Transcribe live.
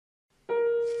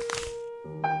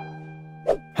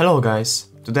Hello guys,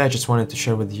 today I just wanted to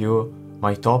share with you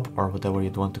my top, or whatever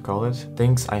you'd want to call it,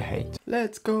 things I hate.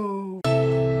 Let's go!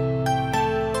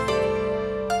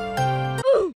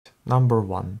 Number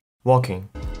 1. Walking.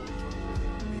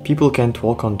 People can't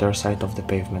walk on their side of the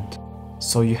pavement.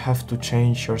 So you have to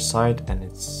change your side and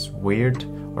it's weird,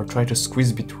 or try to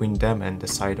squeeze between them and the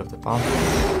side of the path.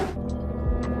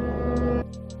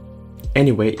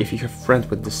 Anyway, if you have a friend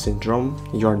with this syndrome,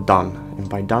 you're done. And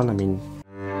by done I mean...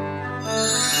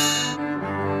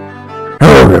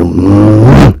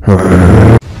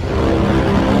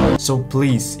 So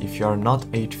please, if you are not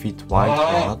 8 feet wide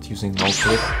or not using no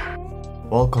clip,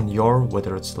 walk on your,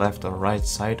 whether it's left or right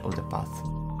side of the path.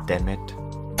 Damn it.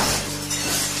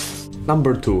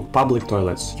 Number 2. Public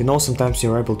toilets. You know, sometimes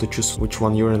you're able to choose which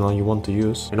one urinal you want to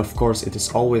use, and of course it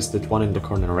is always that one in the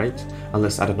corner, right?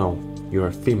 Unless, I don't know, you're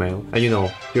a female, and you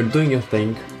know, you're doing your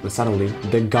thing, and suddenly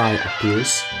the guy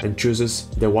appears and chooses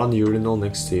the one urinal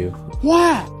next to you.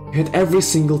 What? You had every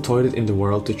single toilet in the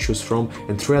world to choose from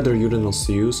and 3 other urinals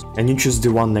to use, and you choose the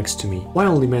one next to me. Why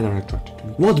only men are attracted to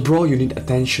me? What, bro, you need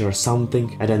attention or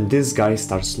something? And then this guy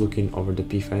starts looking over the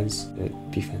P-fence.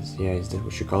 P-fence, yeah, is that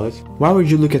what you call it? Why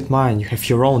would you look at mine? You have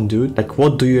your own, dude. Like,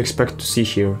 what do you expect to see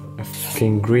here? A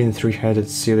fucking green 3-headed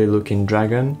silly looking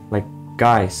dragon? Like,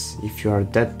 guys, if you are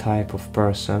that type of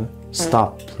person,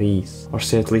 stop, please. Or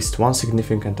say at least one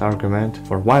significant argument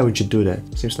for why would you do that.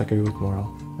 Seems like a good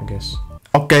moral, I guess.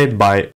 Okay, bye.